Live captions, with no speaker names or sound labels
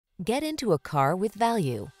Get into a car with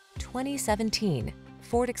value. 2017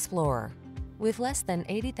 Ford Explorer. With less than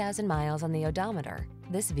 80,000 miles on the odometer,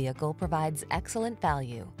 this vehicle provides excellent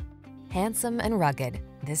value. Handsome and rugged,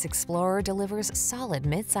 this Explorer delivers solid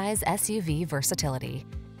midsize SUV versatility.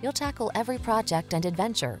 You'll tackle every project and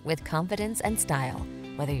adventure with confidence and style,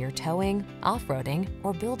 whether you're towing, off-roading,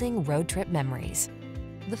 or building road trip memories.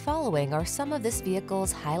 The following are some of this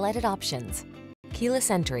vehicle's highlighted options: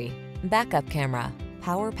 keyless entry, backup camera,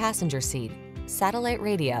 power passenger seat, satellite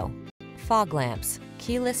radio, fog lamps,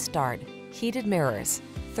 keyless start, heated mirrors,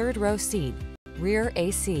 third row seat, rear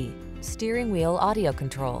AC, steering wheel audio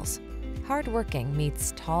controls. Hardworking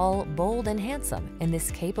meets tall, bold, and handsome in this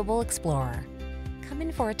capable Explorer. Come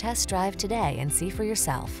in for a test drive today and see for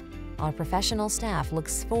yourself. Our professional staff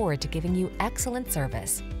looks forward to giving you excellent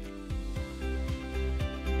service.